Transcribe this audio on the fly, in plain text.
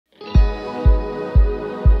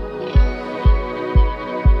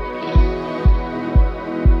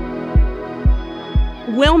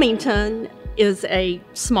Wilmington is a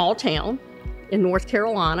small town in North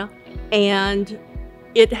Carolina, and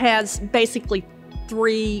it has basically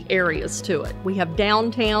three areas to it. We have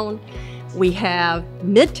downtown, we have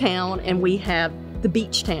midtown, and we have the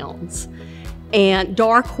beach towns. And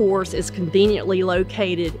Dark Horse is conveniently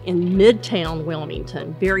located in midtown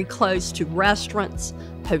Wilmington, very close to restaurants,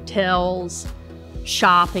 hotels,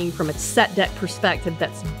 shopping. From a set deck perspective,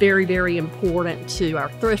 that's very, very important to our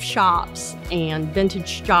thrift shops and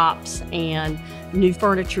vintage shops and new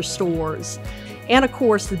furniture stores. And of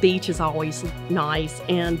course, the beach is always nice,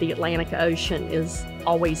 and the Atlantic Ocean is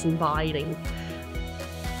always inviting.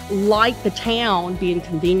 Like the town being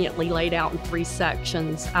conveniently laid out in three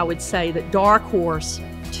sections, I would say that Dark Horse,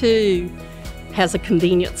 too, has a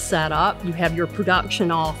convenient setup. You have your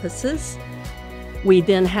production offices. We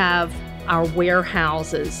then have our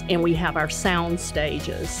warehouses, and we have our sound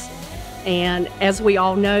stages. And as we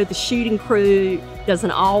all know, the shooting crew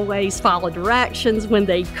doesn't always follow directions when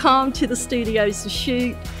they come to the studios to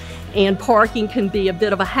shoot, and parking can be a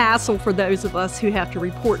bit of a hassle for those of us who have to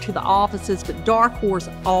report to the offices, but Dark Horse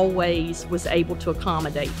always was able to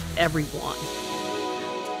accommodate everyone.